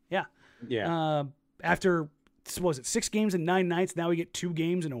 Monday? Yeah. After, what was it, 6 games in 9 nights, now we get 2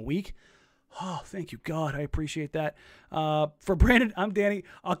 games in a week. Oh, thank you, God. I appreciate that. For Brandon, I'm Danny.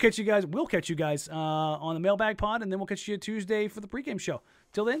 We'll catch you guys on the mailbag pod, and then we'll catch you Tuesday for the pregame show.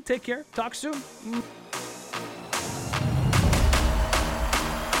 Till then, take care. Talk soon.